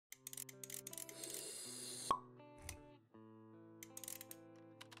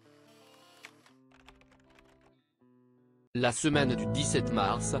La semaine du 17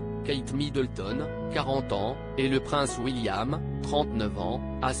 mars, Kate Middleton, 40 ans, et le prince William, 39 ans,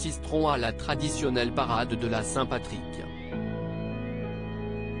 assisteront à la traditionnelle parade de la Saint-Patrick.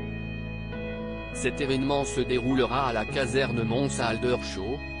 Cet événement se déroulera à la caserne Mons à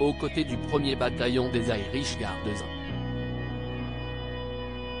Aldershot, aux côtés du 1er bataillon des Irish Guards.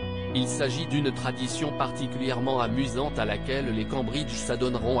 Il s'agit d'une tradition particulièrement amusante à laquelle les Cambridge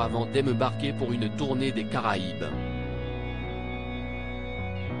s'adonneront avant d'embarquer pour une tournée des Caraïbes.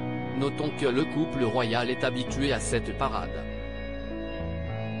 Notons que le couple royal est habitué à cette parade.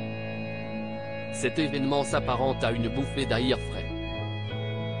 Cet événement s'apparente à une bouffée d'air frais.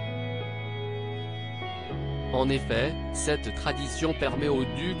 En effet, cette tradition permet au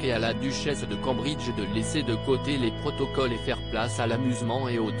duc et à la duchesse de Cambridge de laisser de côté les protocoles et faire place à l'amusement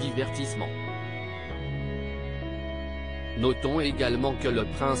et au divertissement. Notons également que le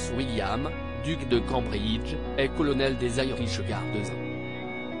prince William, duc de Cambridge, est colonel des Irish Guards.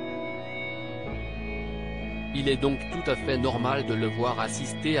 Il est donc tout à fait normal de le voir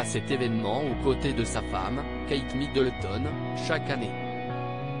assister à cet événement aux côtés de sa femme, Kate Middleton, chaque année.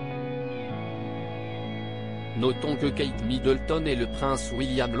 Notons que Kate Middleton et le prince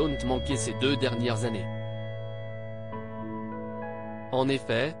William l'ont manqué ces 2 dernières années. En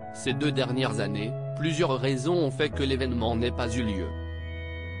effet, ces 2 dernières années, plusieurs raisons ont fait que l'événement n'ait pas eu lieu.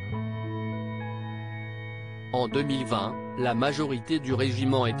 En 2020, la majorité du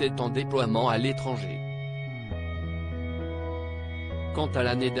régiment était en déploiement à l'étranger. Quant à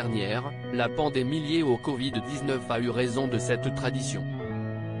l'année dernière, la pandémie liée au Covid-19 a eu raison de cette tradition.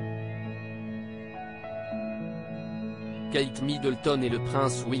 Kate Middleton et le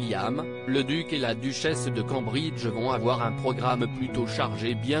prince William, le duc et la duchesse de Cambridge vont avoir un programme plutôt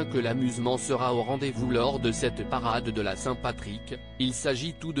chargé. Bien que l'amusement sera au rendez-vous lors de cette parade de la Saint-Patrick, il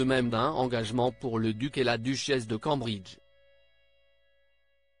s'agit tout de même d'un engagement pour le duc et la duchesse de Cambridge.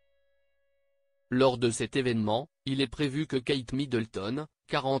 Lors de cet événement, il est prévu que Kate Middleton,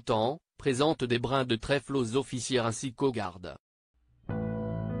 40 ans, présente des brins de trèfle aux officiers ainsi qu'aux gardes.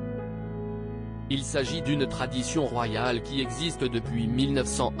 Il s'agit d'une tradition royale qui existe depuis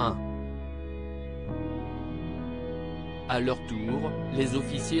 1901. À leur tour, les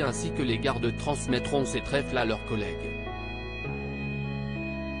officiers ainsi que les gardes transmettront ces trèfles à leurs collègues.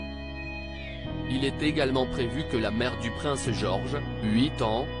 Il est également prévu que la mère du prince George, 8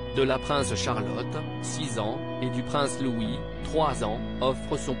 ans, de la princesse Charlotte, 6 ans, et du prince Louis, 3 ans,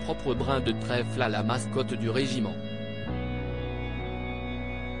 offre son propre brin de trèfle à la mascotte du régiment.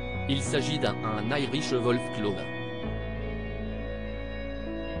 Il s'agit d'un Irish Wolf Club.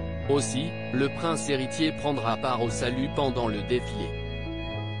 Aussi, le prince héritier prendra part au salut pendant le défilé.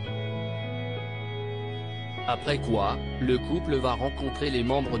 Après quoi, le couple va rencontrer les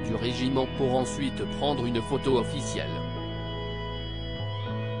membres du régiment pour ensuite prendre une photo officielle.